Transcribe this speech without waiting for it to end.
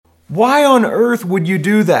Why on earth would you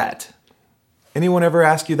do that? Anyone ever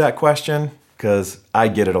ask you that question? Because I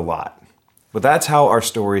get it a lot. But that's how our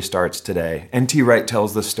story starts today. N.T. Wright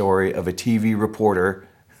tells the story of a TV reporter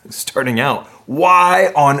starting out.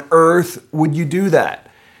 Why on earth would you do that?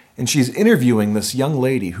 And she's interviewing this young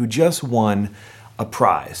lady who just won a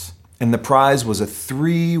prize. And the prize was a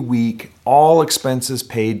 3-week, all expenses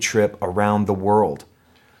paid trip around the world.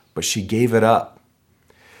 But she gave it up.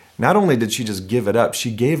 Not only did she just give it up,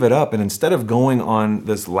 she gave it up, and instead of going on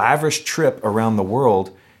this lavish trip around the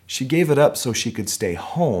world, she gave it up so she could stay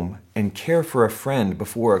home and care for a friend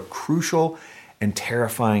before a crucial and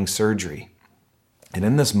terrifying surgery. And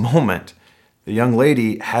in this moment, the young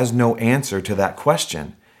lady has no answer to that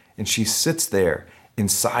question, and she sits there in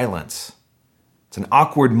silence. It's an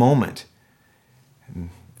awkward moment.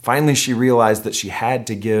 And finally, she realized that she had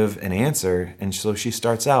to give an answer, and so she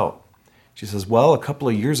starts out. She says, well, a couple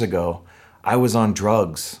of years ago, I was on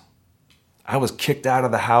drugs. I was kicked out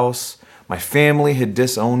of the house. My family had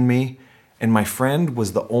disowned me, and my friend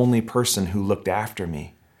was the only person who looked after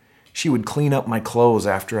me. She would clean up my clothes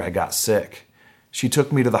after I got sick. She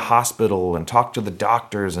took me to the hospital and talked to the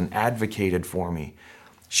doctors and advocated for me.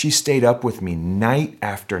 She stayed up with me night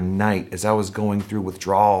after night as I was going through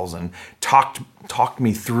withdrawals and talked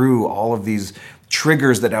me through all of these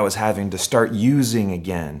triggers that I was having to start using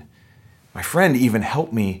again. My friend even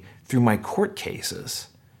helped me through my court cases.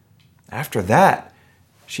 After that,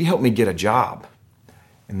 she helped me get a job.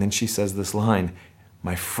 And then she says this line,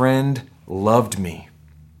 my friend loved me.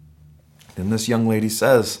 Then this young lady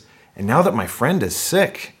says, and now that my friend is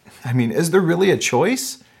sick, is there really a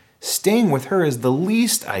choice? Staying with her is the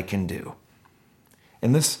least I can do.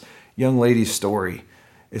 And this young lady's story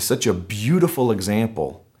is such a beautiful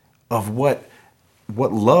example of what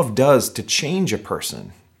love does to change a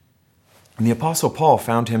person. And the Apostle Paul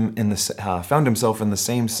found himself in the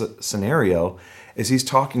same scenario as he's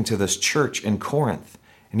talking to this church in Corinth.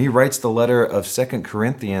 And he writes the letter of 2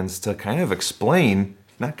 Corinthians to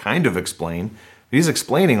he's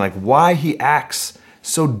explaining like why he acts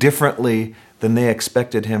so differently than they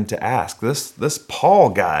expected him to ask. This Paul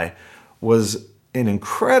guy was an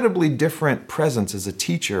incredibly different presence as a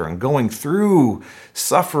teacher and going through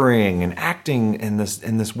suffering and acting in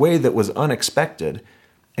this way that was unexpected.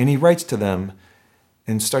 And he writes to them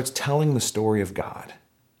and starts telling the story of God,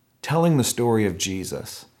 telling the story of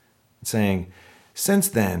Jesus, saying, since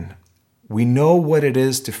then, we know what it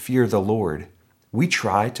is to fear the Lord. We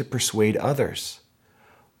try to persuade others.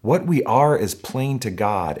 What we are is plain to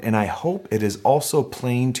God, and I hope it is also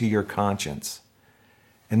plain to your conscience.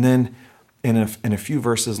 And then in a few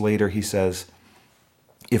verses later, he says,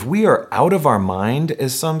 if we are out of our mind,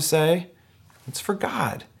 as some say, it's for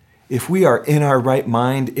God. If we are in our right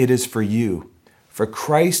mind, it is for you. For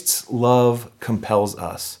Christ's love compels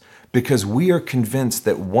us, because we are convinced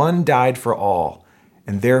that one died for all,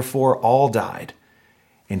 and therefore all died.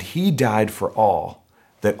 And he died for all,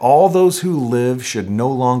 that all those who live should no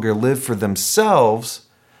longer live for themselves,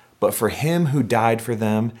 but for him who died for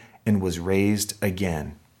them and was raised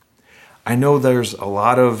again. I know there's a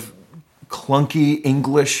lot of clunky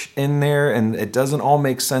English in there, and it doesn't all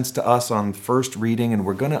make sense to us on first reading, and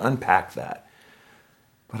we're going to unpack that.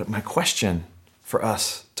 But my question for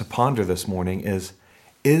us to ponder this morning is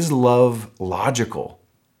love logical?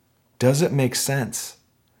 Does it make sense?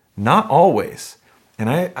 Not always. And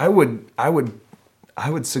I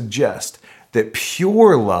would suggest that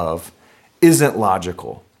pure love isn't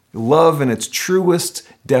logical. Love in its truest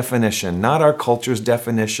definition, not our culture's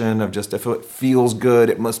definition of just if it feels good,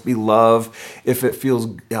 it must be love. If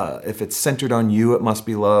it's centered on you, it must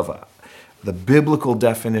be love. The biblical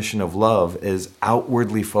definition of love is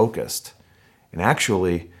outwardly focused. And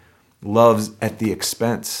actually, love's at the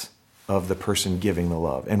expense of the person giving the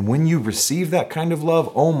love. And when you receive that kind of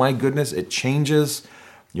love, oh my goodness, it changes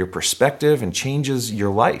your perspective and changes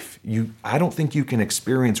your life. I don't think you can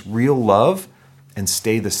experience real love and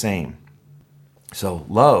stay the same. So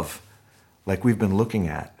love, like we've been looking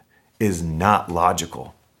at, is not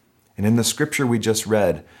logical. And in the scripture we just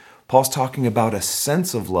read, Paul's talking about a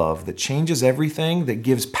sense of love that changes everything, that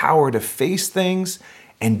gives power to face things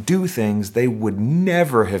and do things they would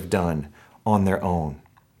never have done on their own.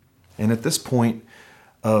 And at this point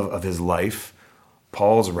of his life,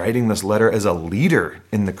 Paul's writing this letter as a leader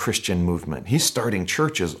in the Christian movement. He's starting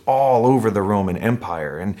churches all over the Roman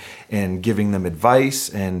Empire and giving them advice.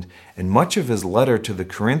 And much of his letter to the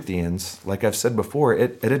Corinthians, like I've said before,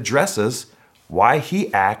 it addresses why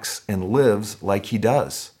he acts and lives like he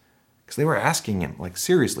does. Because they were asking him, like,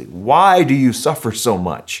 seriously, why do you suffer so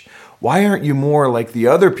much? Why aren't you more like the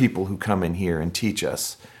other people who come in here and teach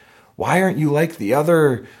us? Why aren't you like the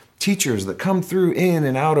other teachers that come through in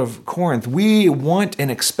and out of Corinth, we want and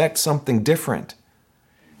expect something different.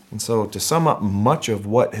 And so to sum up much of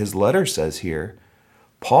what his letter says here,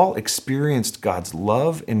 Paul experienced God's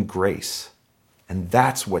love and grace, and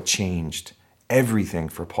that's what changed everything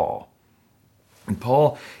for Paul. And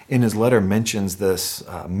Paul, in his letter, mentions this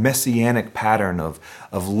messianic pattern of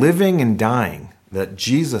living and dying that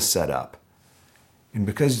Jesus set up. And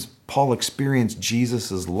because Paul experienced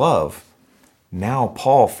Jesus' love, now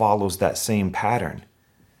Paul follows that same pattern.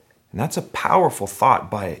 And that's a powerful thought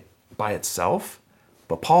by itself,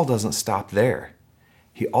 but Paul doesn't stop there.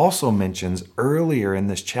 He also mentions earlier in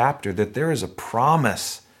this chapter that there is a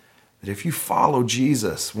promise that if you follow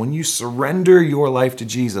Jesus, when you surrender your life to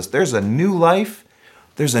Jesus, there's a new life,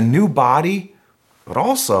 there's a new body, but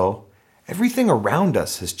also everything around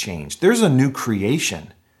us has changed. There's a new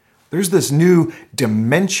creation. There's this new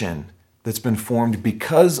dimension that's been formed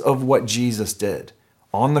because of what Jesus did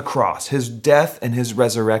on the cross. His death and his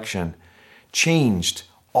resurrection changed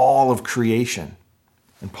all of creation.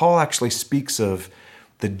 And Paul actually speaks of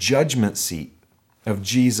the judgment seat of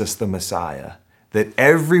Jesus the Messiah that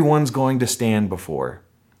everyone's going to stand before.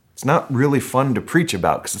 It's not really fun to preach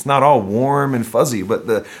about because it's not all warm and fuzzy, but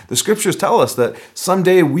the scriptures tell us that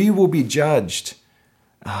someday we will be judged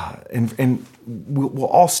and we'll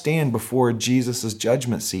all stand before Jesus'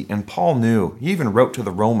 judgment seat. And Paul knew, he even wrote to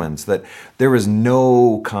the Romans, that there is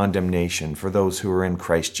no condemnation for those who are in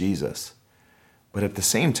Christ Jesus. But at the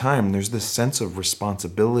same time, there's this sense of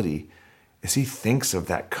responsibility as he thinks of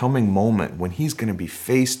that coming moment when he's going to be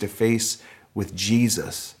face to face with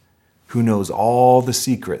Jesus, who knows all the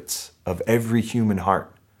secrets of every human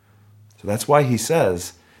heart. So that's why he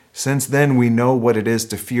says, since then we know what it is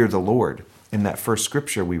to fear the Lord, in that first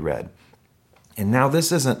scripture we read. And now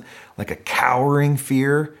this isn't like a cowering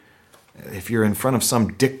fear, if you're in front of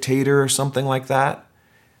some dictator or something like that.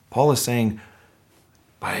 Paul is saying,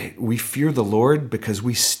 we fear the Lord because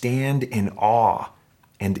we stand in awe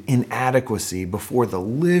and inadequacy before the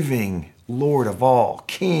living Lord of all,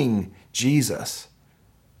 King Jesus.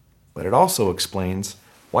 But it also explains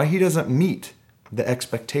why he doesn't meet the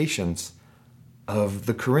expectations of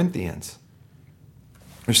the Corinthians.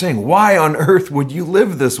 They're saying, why on earth would you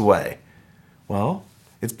live this way? Well,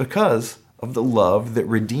 it's because of the love that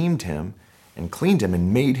redeemed him and cleaned him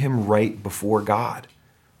and made him right before God.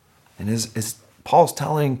 And as Paul's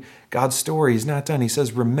telling God's story, he's not done. He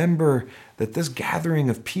says, remember that this gathering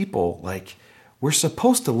of people, we're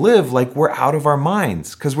supposed to live like we're out of our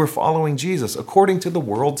minds because we're following Jesus according to the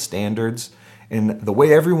world's standards and the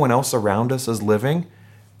way everyone else around us is living.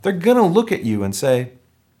 They're going to look at you and say,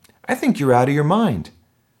 I think you're out of your mind.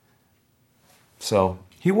 So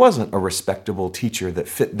he wasn't a respectable teacher that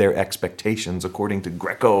fit their expectations according to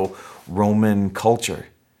Greco-Roman culture.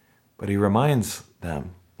 But he reminds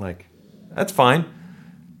them, that's fine.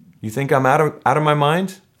 You think I'm out of my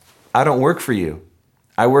mind? I don't work for you.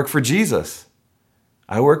 I work for Jesus.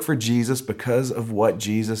 I work for Jesus because of what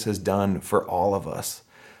Jesus has done for all of us.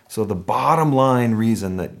 So the bottom line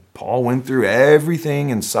reason that Paul went through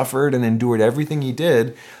everything and suffered and endured everything he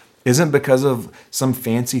did isn't because of some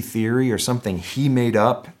fancy theory or something he made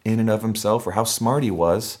up in and of himself or how smart he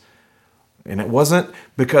was. And it wasn't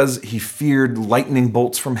because he feared lightning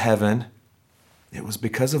bolts from heaven. It was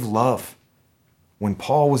because of love. When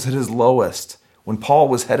Paul was at his lowest, when Paul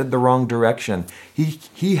was headed the wrong direction,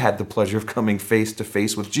 he had the pleasure of coming face to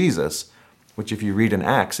face with Jesus, which if you read in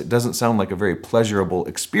Acts, it doesn't sound like a very pleasurable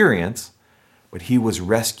experience, but he was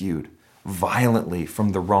rescued violently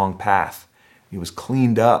from the wrong path. He was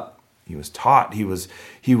cleaned up. He was taught. He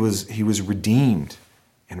was redeemed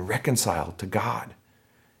and reconciled to God.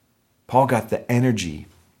 Paul got the energy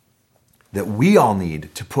that we all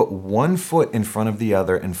need to put one foot in front of the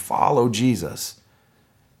other and follow Jesus.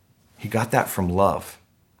 He got that from love.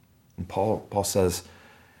 And Paul says,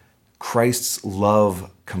 Christ's love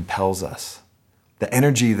compels us. The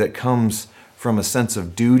energy that comes from a sense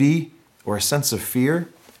of duty or a sense of fear,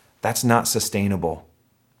 that's not sustainable.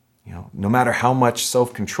 No matter how much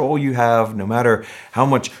self-control you have, no matter how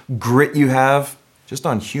much grit you have, just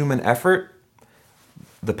on human effort,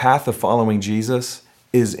 the path of following Jesus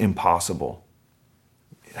is impossible.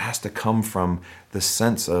 It has to come from the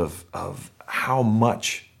sense of how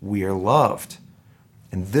much we are loved.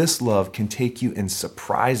 And this love can take you in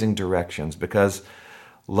surprising directions because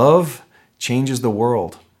love changes the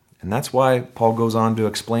world. And that's why Paul goes on to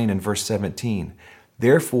explain in verse 17,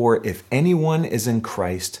 therefore, if anyone is in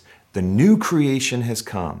Christ, the new creation has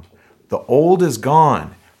come. The old is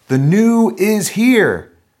gone. The new is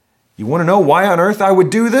here. You want to know why on earth I would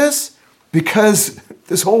do this? Because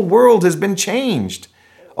this whole world has been changed.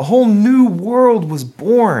 A whole new world was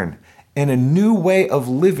born, and a new way of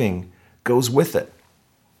living goes with it.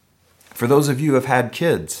 For those of you who have had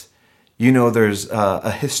kids, you know there's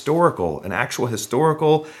an actual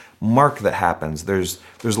historical mark that happens. There's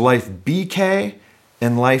life BK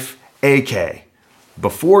and life AK.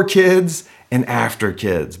 Before kids and after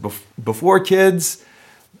kids. Before kids,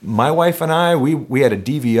 my wife and I, we had a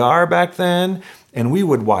DVR back then, and we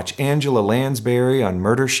would watch Angela Lansbury on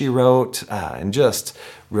Murder, She Wrote, and just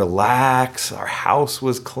relax. Our house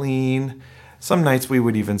was clean. Some nights we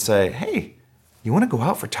would even say, hey, you want to go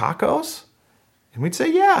out for tacos? And we'd say,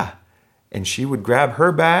 yeah. And she would grab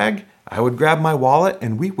her bag, I would grab my wallet,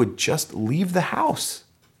 and we would just leave the house.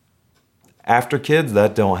 After kids,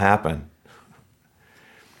 that don't happen.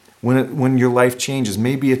 When your life changes,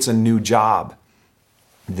 maybe it's a new job.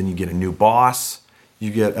 Then you get a new boss.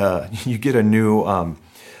 You get a new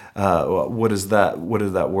what is that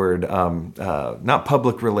word? Not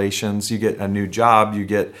public relations. You get a new job. You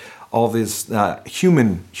get all these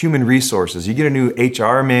human resources. You get a new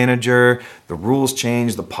HR manager. The rules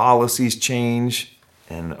change. The policies change,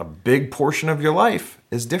 and a big portion of your life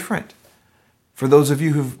is different. For those of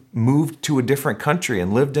you who've moved to a different country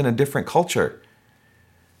and lived in a different culture,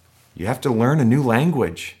 you have to learn a new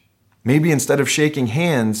language. Maybe instead of shaking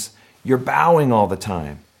hands, you're bowing all the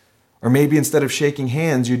time. Or maybe instead of shaking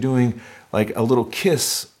hands, you're doing like a little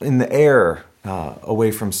kiss in the air away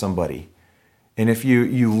from somebody. And if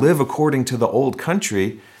you live according to the old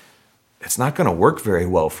country, it's not going to work very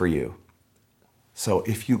well for you. So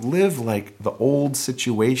if you live like the old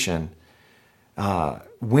situation,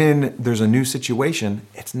 when there's a new situation,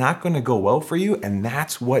 it's not going to go well for you. And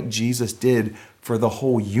that's what Jesus did for the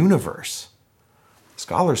whole universe.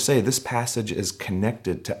 Scholars say this passage is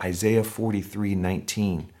connected to Isaiah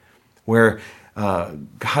 43:19, where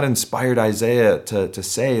God inspired Isaiah to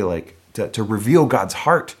say, to reveal God's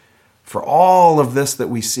heart for all of this that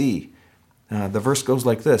we see. The verse goes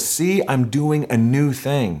like this: "See, I'm doing a new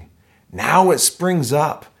thing. Now it springs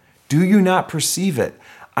up. Do you not perceive it?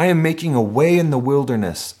 I am making a way in the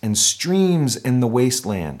wilderness and streams in the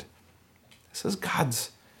wasteland." This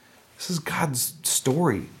is God's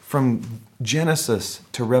story from Genesis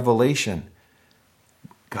to Revelation.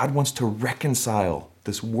 God wants to reconcile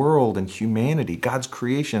this world and humanity, God's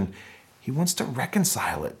creation. He wants to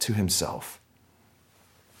reconcile it to himself.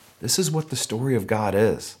 This is what the story of God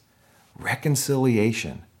is: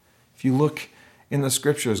 reconciliation. If you look in the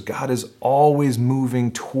scriptures, God is always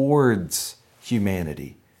moving towards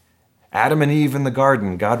humanity. Adam and Eve in the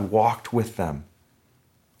garden, God walked with them.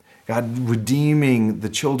 God redeeming the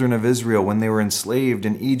children of Israel when they were enslaved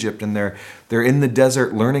in Egypt, and they're in the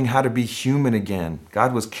desert learning how to be human again.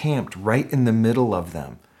 God was camped right in the middle of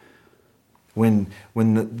them. When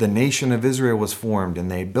the nation of Israel was formed and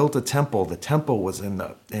they built a temple, the temple was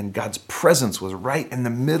and God's presence was right in the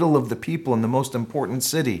middle of the people in the most important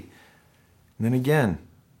city. And then again,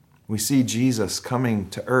 we see Jesus coming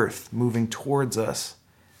to earth, moving towards us.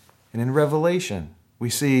 And in Revelation, we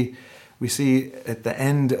see at the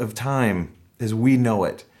end of time, as we know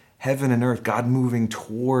it, heaven and earth, God moving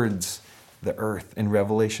towards the earth in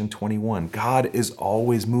Revelation 21. God is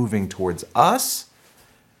always moving towards us,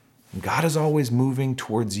 and God is always moving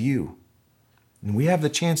towards you. And we have the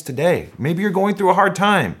chance today. Maybe you're going through a hard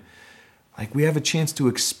time. Like, we have a chance to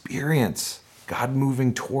experience God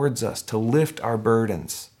moving towards us, to lift our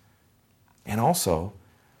burdens. And also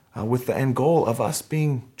with the end goal of us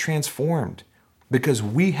being transformed, because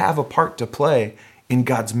we have a part to play in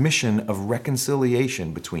God's mission of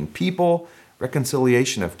reconciliation between people,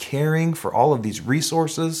 reconciliation of caring for all of these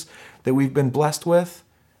resources that we've been blessed with.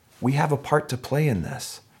 We have a part to play in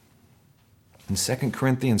this. In 2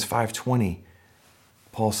 Corinthians 5:20,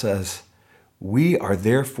 Paul says, "We are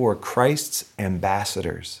therefore Christ's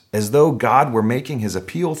ambassadors, as though God were making his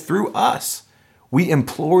appeal through us. We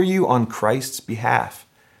implore you on Christ's behalf,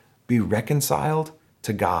 be reconciled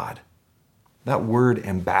to God." That word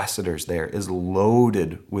ambassadors there is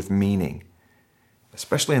loaded with meaning.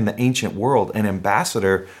 Especially in the ancient world, an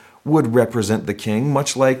ambassador would represent the king,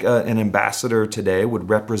 much like an ambassador today would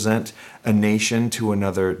represent a nation to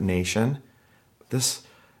another nation. This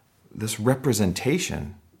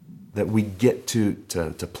representation that we get to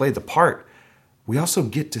play the part, we also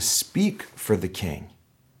get to speak for the king.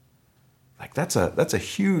 Like, that's a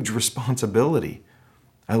huge responsibility.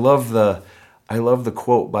 I love the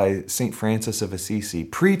quote by St. Francis of Assisi: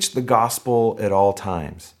 "Preach the gospel at all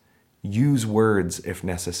times. Use words if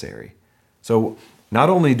necessary." So not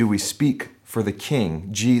only do we speak for the King,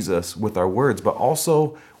 Jesus, with our words, but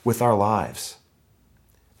also with our lives.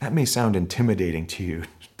 That may sound intimidating to you,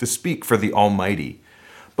 to speak for the Almighty.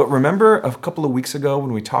 But remember a couple of weeks ago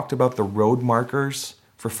when we talked about the road markers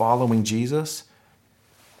for following Jesus?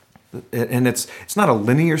 And it's not a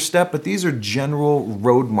linear step, but these are general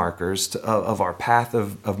road markers of our path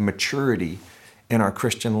of maturity in our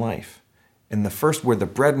Christian life. And the first, where the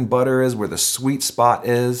bread and butter is, where the sweet spot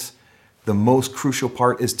is, the most crucial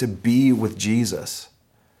part is to be with Jesus.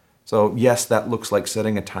 So yes, that looks like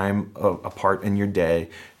setting a time apart in your day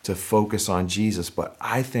to focus on Jesus, but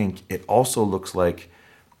I think it also looks like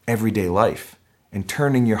everyday life and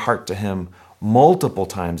turning your heart to Him multiple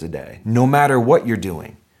times a day, no matter what you're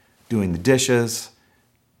doing the dishes,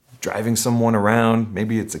 driving someone around,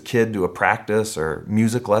 maybe it's a kid to a practice or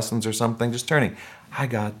music lessons or something, just turning, hi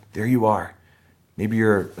God, there you are. Maybe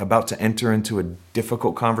you're about to enter into a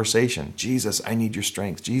difficult conversation. Jesus, I need your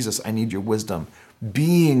strength. Jesus, I need your wisdom.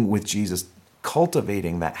 Being with Jesus,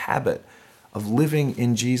 cultivating that habit of living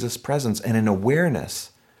in Jesus' presence and an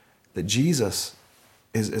awareness that Jesus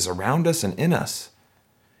is around us and in us.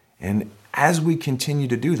 And as we continue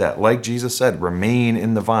to do that, like Jesus said, remain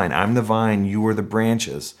in the vine. I'm the vine, you are the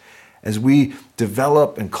branches. As we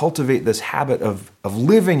develop and cultivate this habit of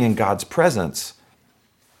living in God's presence,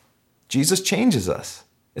 Jesus changes us.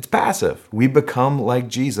 It's passive. We become like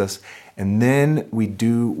Jesus, and then we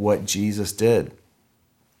do what Jesus did.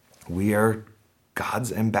 We are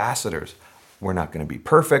God's ambassadors. We're not going to be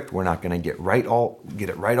perfect. We're not going to get it right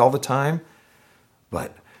all the time,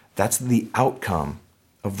 but that's the outcome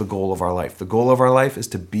of the goal of our life. The goal of our life is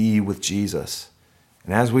to be with Jesus.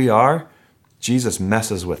 And as we are, Jesus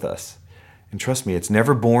messes with us. And trust me, it's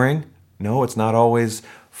never boring. No, it's not always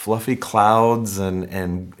fluffy clouds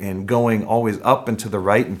and going always up and to the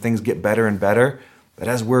right and things get better and better. But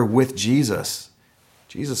as we're with Jesus,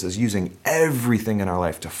 Jesus is using everything in our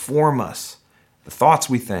life to form us, the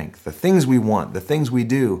thoughts we think, the things we want, the things we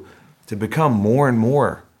do, to become more and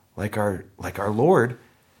more like our Lord.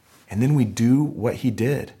 And then we do what He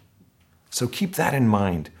did. So keep that in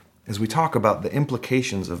mind as we talk about the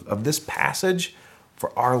implications of this passage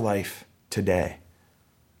for our life today.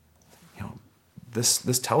 You know,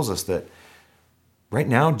 this tells us that right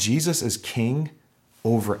now Jesus is king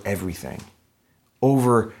over everything.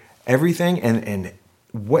 Over everything, and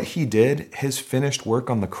what He did, His finished work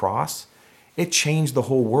on the cross, it changed the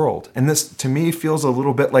whole world. And this, to me, feels a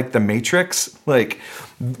little bit like the Matrix. Like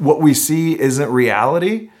what we see isn't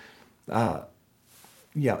reality.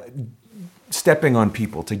 Stepping on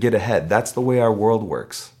people to get ahead. That's the way our world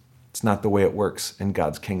works. It's not the way it works in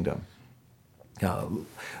God's kingdom.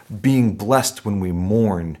 Being blessed when we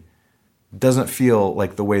mourn doesn't feel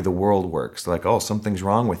like the way the world works. Like, oh, something's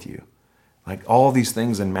wrong with you. Like all these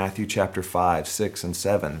things in Matthew chapter 5, 6, and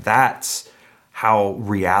 7. That's how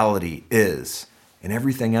reality is. And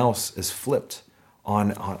everything else is flipped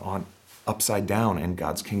on upside down in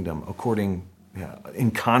God's kingdom,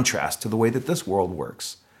 in contrast to the way that this world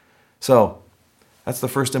works. So that's the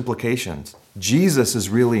first implication. Jesus is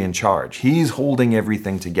really in charge. He's holding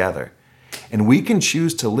everything together. And we can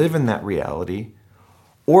choose to live in that reality,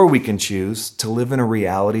 or we can choose to live in a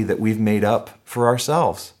reality that we've made up for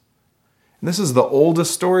ourselves. And this is the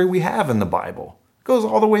oldest story we have in the Bible. It goes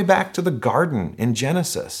all the way back to the garden in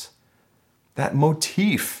Genesis. That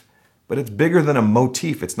motif, but it's bigger than a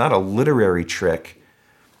motif. It's not a literary trick.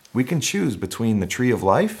 We can choose between the tree of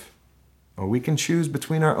life, or we can choose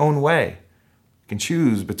between our own way. We can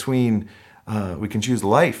choose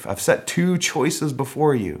life. I've set two choices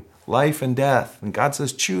before you, life and death. And God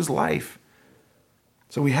says, choose life.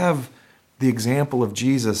 So we have the example of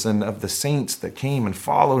Jesus and of the saints that came and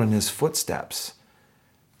followed in His footsteps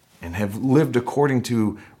and have lived according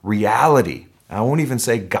to reality. I won't even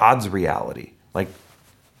say God's reality, like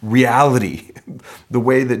reality, the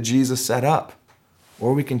way that Jesus set up.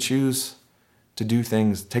 Or we can choose to do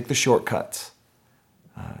things, take the shortcuts,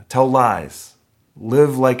 tell lies,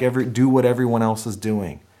 do what everyone else is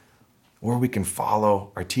doing. Or we can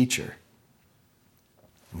follow our teacher.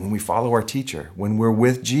 When we follow our teacher, when we're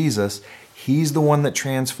with Jesus, He's the one that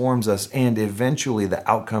transforms us, and eventually the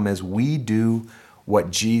outcome is we do what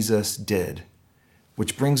Jesus did,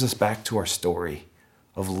 which brings us back to our story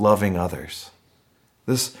of loving others.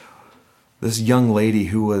 This young lady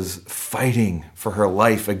who was fighting for her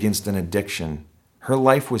life against an addiction, her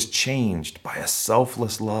life was changed by a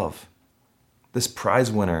selfless love. This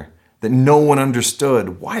prize winner that no one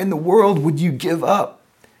understood, why in the world would you give up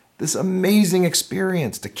this amazing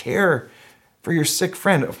experience to care for your sick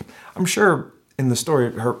friend? I'm sure in the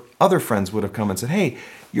story, her other friends would have come and said, hey,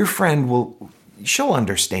 your friend she'll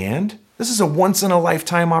understand. This is a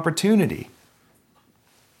once-in-a-lifetime opportunity.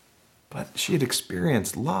 But she had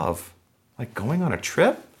experienced love, like going on a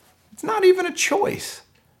trip. It's not even a choice.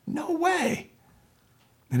 No way.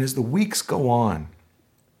 And as the weeks go on,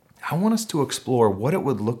 I want us to explore what it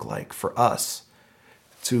would look like for us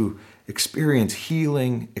to experience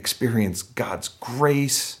healing, experience God's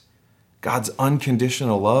grace, God's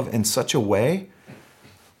unconditional love in such a way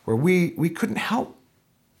where we couldn't help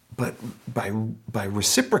but by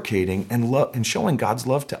reciprocating and showing God's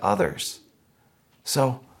love to others.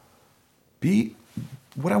 So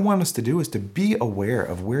what I want us to do is to be aware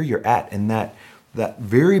of where you're at in that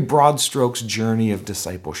very broad strokes journey of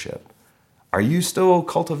discipleship. Are you still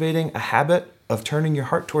cultivating a habit of turning your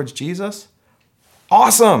heart towards Jesus?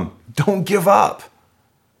 Awesome! Don't give up.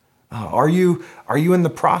 Are you in the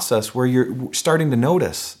process where you're starting to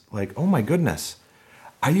notice, like, oh my goodness,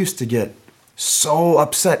 I used to get so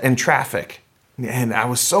upset in traffic and I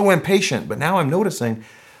was so impatient, but now I'm noticing,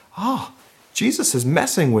 Jesus is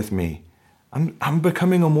messing with me. I'm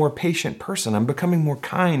becoming a more patient person. I'm becoming more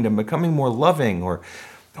kind. I'm becoming more loving. Or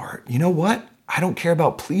you know what? I don't care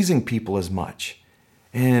about pleasing people as much.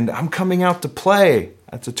 And I'm coming out to play.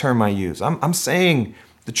 That's a term I use. I'm saying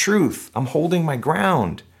the truth. I'm holding my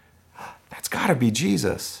ground. That's got to be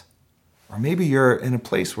Jesus. Or maybe you're in a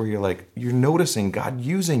place where you're noticing God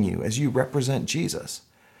using you as you represent Jesus.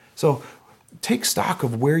 So take stock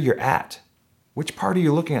of where you're at. Which part are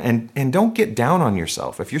you looking at? And don't get down on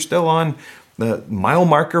yourself. If you're still on the mile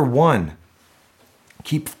marker 1,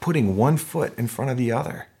 keep putting one foot in front of the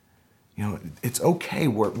other. It's okay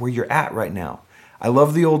where you're at right now. I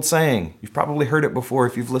love the old saying. You've probably heard it before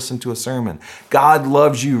if you've listened to a sermon. God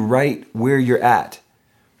loves you right where you're at.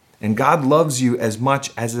 And God loves you as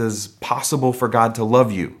much as is possible for God to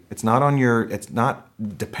love you. It's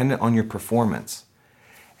not dependent on your performance.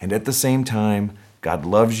 And at the same time, God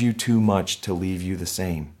loves you too much to leave you the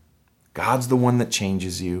same. God's the one that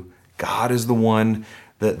changes you. God is the one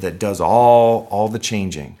that does all the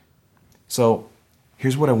changing. So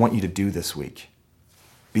here's what I want you to do this week.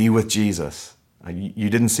 Be with Jesus.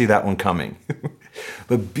 You didn't see that one coming.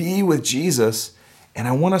 But be with Jesus, and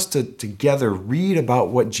I want us to together read about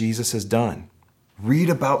what Jesus has done. Read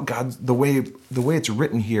about God the way it's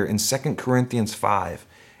written here in 2 Corinthians 5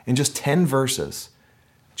 in just 10 verses.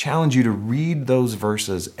 Challenge you to read those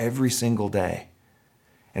verses every single day.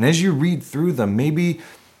 And as you read through them, maybe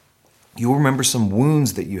you'll remember some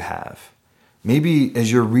wounds that you have. Maybe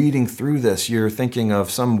as you're reading through this, you're thinking of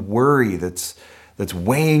some worry that's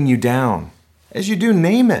weighing you down. As you do,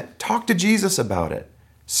 name it. Talk to Jesus about it.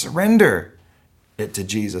 Surrender it to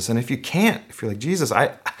Jesus. And if you're like, Jesus,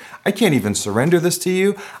 I can't even surrender this to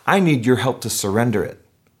you. I need your help to surrender it.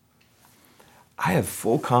 I have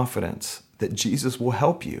full confidence that Jesus will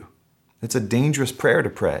help you. It's a dangerous prayer to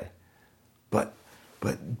pray.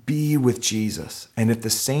 But be with Jesus. And at the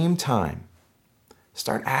same time,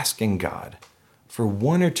 start asking God for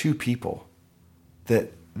 1 or 2 people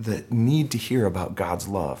that need to hear about God's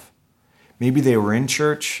love. Maybe they were in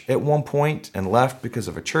church at one point and left because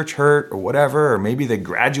of a church hurt or whatever, or maybe they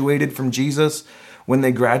graduated from Jesus when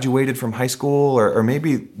they graduated from high school, or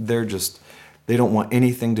maybe they don't want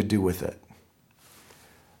anything to do with it.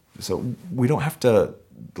 So we don't have to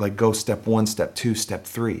go step 1, step 2, step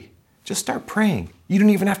 3. Just start praying. You don't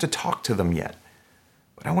even have to talk to them yet.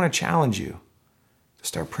 But I want to challenge you to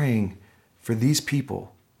start praying for these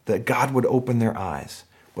people, that God would open their eyes,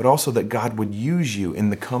 but also that God would use you in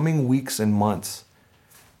the coming weeks and months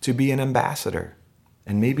to be an ambassador.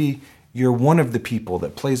 And maybe you're one of the people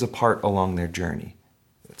that plays a part along their journey.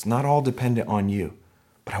 It's not all dependent on you,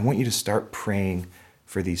 but I want you to start praying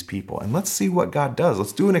for these people. And let's see what God does.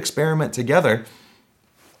 Let's do an experiment together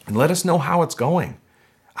and let us know how it's going.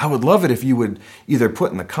 I would love it if you would either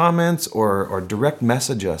put in the comments or direct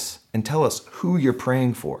message us and tell us who you're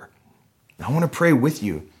praying for. I want to pray with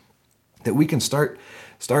you that we can start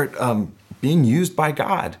being used by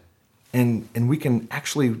God, and we can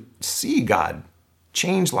actually see God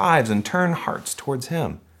change lives and turn hearts towards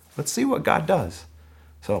Him. Let's see what God does.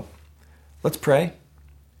 So let's pray,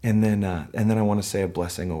 and then I want to say a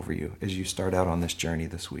blessing over you as you start out on this journey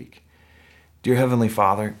this week. Dear Heavenly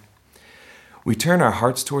Father, we turn our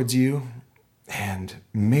hearts towards you, and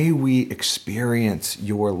may we experience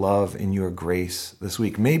your love and your grace this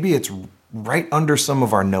week. Maybe it's right under some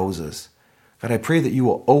of our noses. God, I pray that you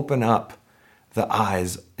will open up the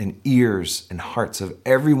eyes and ears and hearts of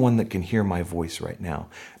everyone that can hear my voice right now.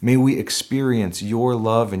 May we experience your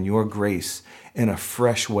love and your grace in a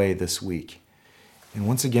fresh way this week. And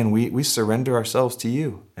once again, we surrender ourselves to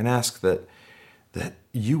you and ask that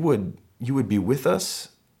you would be with us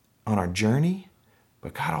on our journey,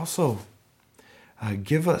 but God, also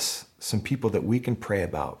give us some people that we can pray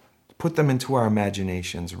about. Put them into our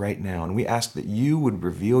imaginations right now, and we ask that you would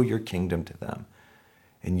reveal your kingdom to them.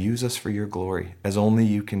 and use us for your glory as only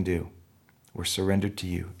you can do. We're surrendered to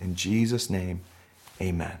you. In Jesus' name,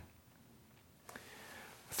 amen.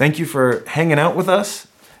 Thank you for hanging out with us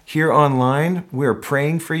here online. We're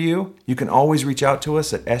praying for you. You can always reach out to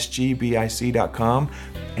us at sgbic.com.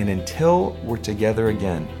 And until we're together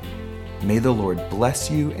again, may the Lord bless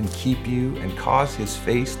you and keep you and cause his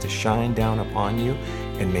face to shine down upon you,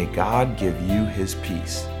 and may God give you his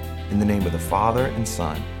peace. In the name of the Father and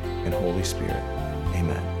Son and Holy Spirit,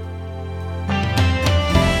 amen.